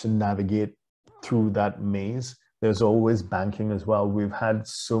manage to navigate through that maze, there's always banking as well. We've had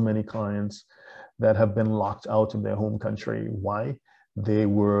so many clients that have been locked out of their home country. Why? They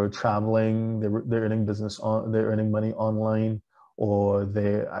were traveling, they're earning business on, they're earning money online, or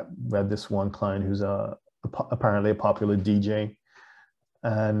I read this one client who's apparently a popular DJ,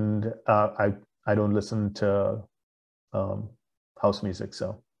 and I don't listen to house music,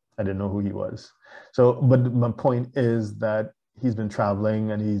 so I didn't know who he was. So, but my point is that he's been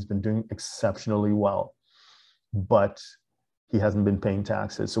traveling and he's been doing exceptionally well, but he hasn't been paying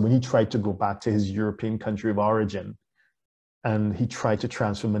taxes. So when he tried to go back to his European country of origin and he tried to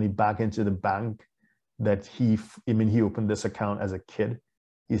transfer money back into the bank that he opened this account as a kid.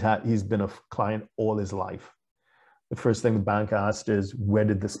 He's been a client all his life. The first thing the bank asked is, where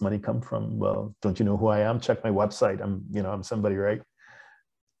did this money come from? Well, don't you know who I am? Check my website. I'm somebody, right?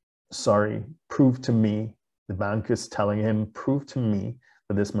 Sorry, prove to me. The bank is telling him, prove to me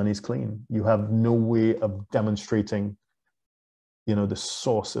that this money is clean. You have no way of demonstrating, the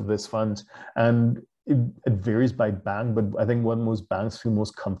source of this fund. And it varies by bank, but I think what most banks feel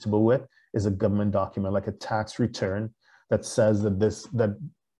most comfortable with is a government document, like a tax return that says that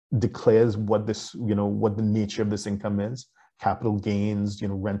declares what what the nature of this income is: capital gains,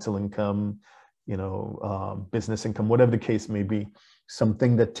 rental income, business income, whatever the case may be.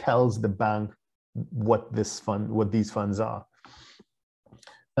 Something that tells the bank what these funds are.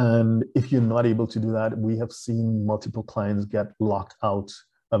 And if you're not able to do that, we have seen multiple clients get locked out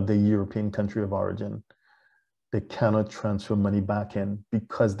of the European country of origin. They cannot transfer money back in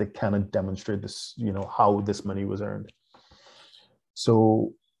because they cannot demonstrate this, how this money was earned.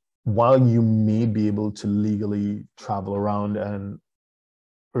 So while you may be able to legally travel around and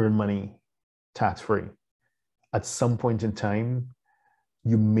earn money tax-free, at some point in time,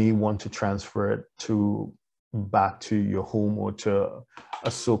 you may want to transfer it back to your home or to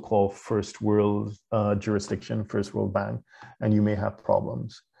a so-called first world jurisdiction, first world bank, and you may have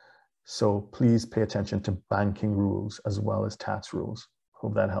problems. So please pay attention to banking rules as well as tax rules.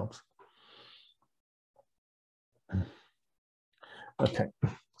 Hope that helps. Okay,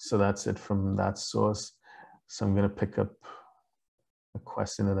 so that's it from that source. So I'm going to pick up a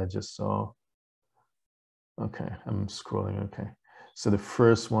question that I just saw. Okay, I'm scrolling. Okay, so the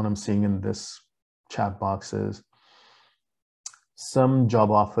first one I'm seeing in this chat box is some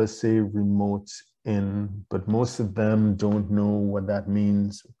job offers say remote in, but most of them don't know what that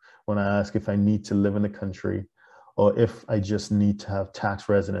means when I ask if I need to live in the country or if I just need to have tax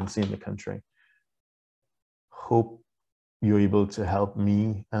residency in the country. Hope you're able to help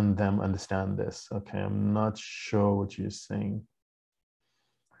me and them understand this. Okay, I'm not sure what you're saying.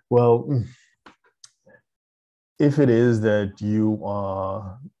 Well, if it is that you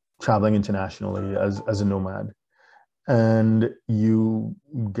are traveling internationally as a nomad and you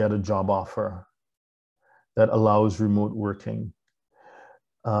get a job offer that allows remote working,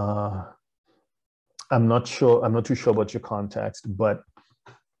 I'm not too sure about your context, but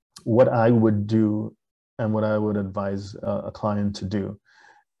what I would do and what I would advise a client to do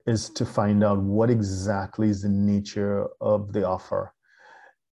is to find out what exactly is the nature of the offer.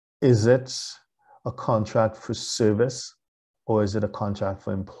 Is it a contract for service or is it a contract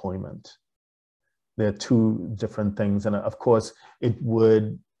for employment? They're two different things. And of course, it's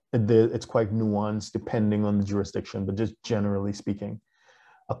quite nuanced depending on the jurisdiction, but just generally speaking,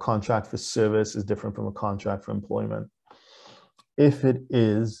 a contract for service is different from a contract for employment. If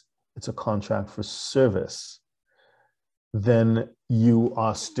it's a contract for service, then you're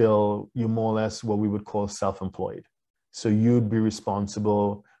more or less what we would call self-employed. So you'd be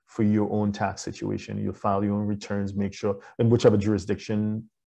responsible for your own tax situation. You file your own returns, make sure in whichever jurisdiction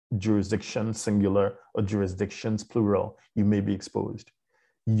singular or jurisdictions plural, you may be exposed.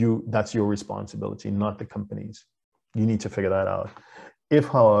 That's your responsibility, not the company's. You need to figure that out. If,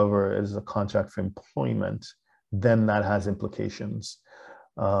 however, it is a contract for employment, then that has implications,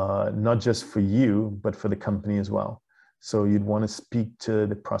 not just for you, but for the company as well. So you'd want to speak to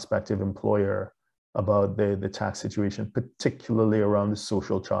the prospective employer about the tax situation, particularly around the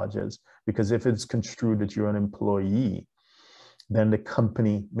social charges, because if it's construed that you're an employee, then the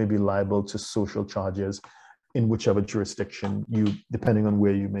company may be liable to social charges in whichever jurisdiction depending on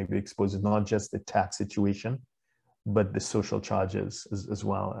where you may be exposed. It's not just the tax situation, but the social charges as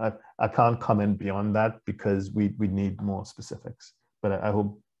well. I can't comment beyond that because we need more specifics, but I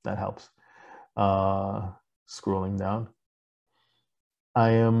hope that helps. Scrolling down.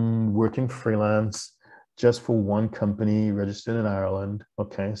 I am working freelance just for one company registered in Ireland.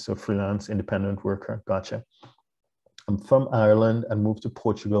 Okay, so freelance independent worker. Gotcha. I'm from Ireland and moved to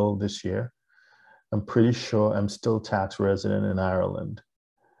Portugal this year. I'm pretty sure I'm still tax resident in Ireland,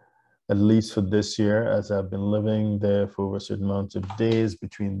 at least for this year, as I've been living there for over a certain amount of days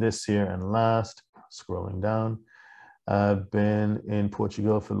between this year and last. Scrolling down. I've been in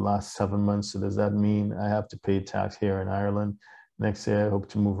Portugal for the last 7 months. So does that mean I have to pay tax here in Ireland? Next year, I hope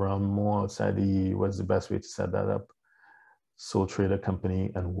to move around more outside the EU. What's the best way to set that up? Sole trader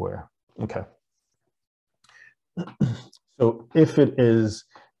company and where? Okay. So if it is,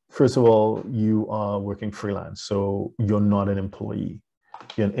 first of all, you are working freelance, so you're not an employee,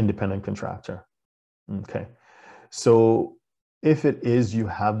 you're an independent contractor. Okay. So if it is, you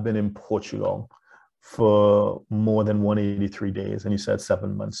have been in Portugal for more than 183 days, and you said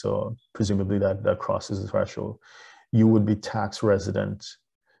 7 months, so presumably that crosses the threshold, you would be tax resident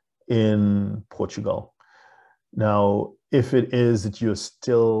in Portugal. Now, if it is that you're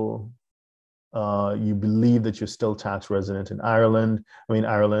still you believe that you're still tax resident in Ireland. I mean,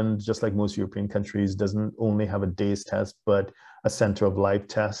 Ireland, just like most European countries, doesn't only have a day's test, but a center of life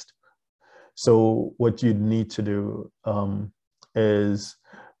test. So what you'd need to do is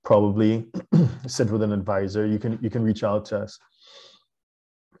probably sit with an advisor. You can reach out to us.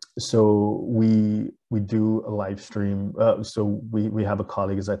 So we do a live stream. So we have a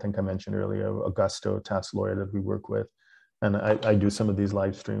colleague, as I think I mentioned earlier, Augusto, tax lawyer that we work with, and I do some of these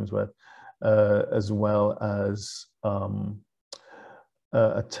live streams with. As well as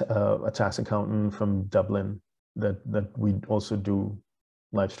a tax accountant from Dublin that we also do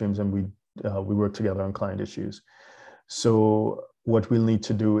live streams, and we work together on client issues. So what we'll need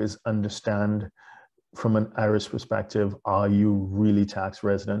to do is understand from an Irish perspective, are you really tax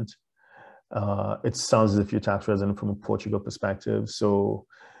resident? It sounds as if you're tax resident from a Portugal perspective. So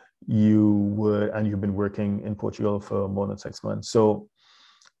you've been working in Portugal for more than 6 months. So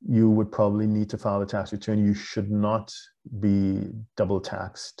you would probably need to file a tax return. You should not be double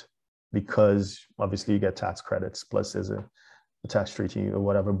taxed because obviously you get tax credits plus there's a tax treaty or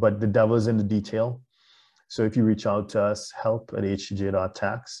whatever, but the devil is in the detail. So if you reach out to us,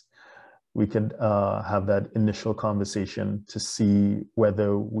 help@htj.tax, we can have that initial conversation to see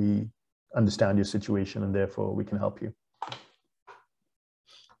whether we understand your situation and therefore we can help you.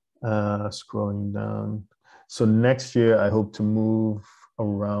 Scrolling down. So next year, I hope to move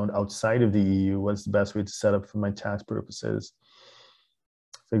around outside of the EU. What's the best way to set up for my tax purposes?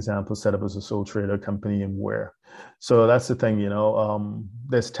 For example, set up as a sole trader company and where. So that's the thing,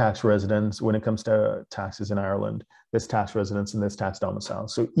 there's tax residence when it comes to taxes in Ireland. There's tax residence and there's tax domicile.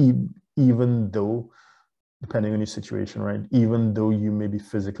 So even though, depending on your situation, right, even though you may be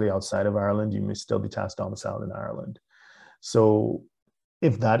physically outside of Ireland, you may still be tax domiciled in Ireland. So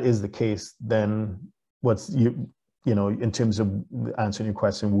if that is the case, then in terms of answering your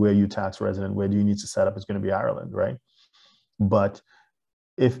question, where you tax resident, where do you need to set up, is going to be Ireland, right? But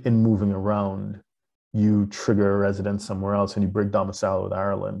if in moving around, you trigger a residence somewhere else and you break domicile with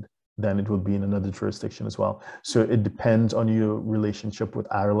Ireland, then it will be in another jurisdiction as well. So it depends on your relationship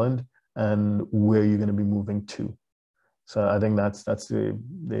with Ireland and where you're going to be moving to. So I think that's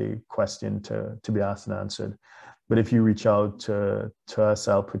the question to be asked and answered. But if you reach out to us,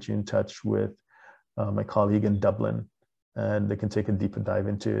 I'll put you in touch with my colleague in Dublin, and they can take a deeper dive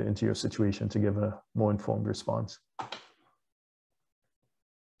into your situation to give a more informed response.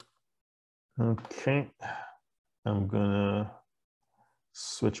 Okay, I'm gonna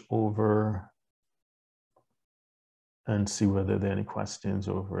switch over and see whether there are any questions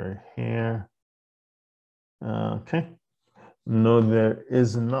over here. Okay, no, there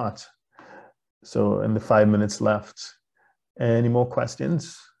is not. So in the 5 minutes left, any more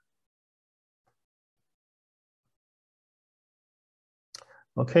questions?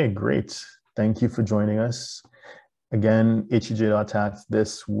 Okay, great. Thank you for joining us. Again, HTJ.tax,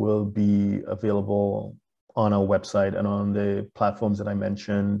 this will be available on our website and on the platforms that I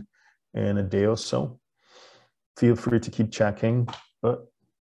mentioned in a day or so. Feel free to keep checking.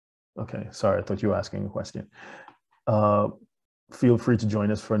 Okay, sorry, I thought you were asking a question. Feel free to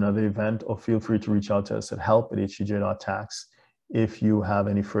join us for another event, or feel free to reach out to us at help@htj.tax if you have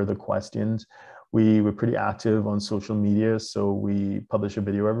any further questions. We're pretty active on social media, so we publish a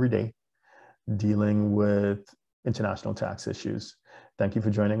video every day dealing with international tax issues. Thank you for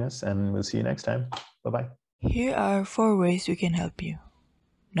joining us, and we'll see you next time. Bye-bye. Here are 4 ways we can help you.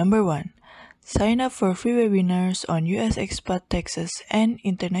 Number 1. Sign up for free webinars on US expat taxes and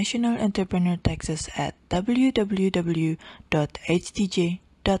international entrepreneur taxes at www.htj.tax.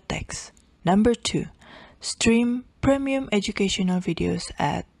 Number 2. Stream premium educational videos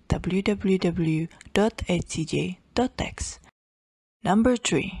at www.htj.tax. Number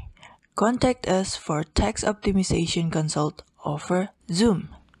 3. Contact us for tax optimization consult over Zoom.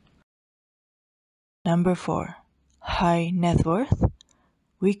 Number 4. High net worth.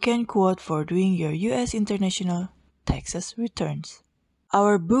 We can quote for doing your US international taxes returns.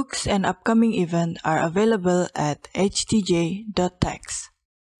 Our books and upcoming event are available at htj.tax.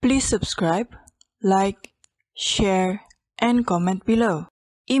 Please subscribe, like, share, and comment below.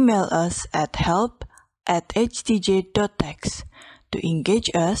 Email us at help@htj.tax to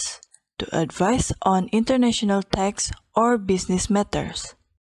engage us, to advise on international tax or business matters.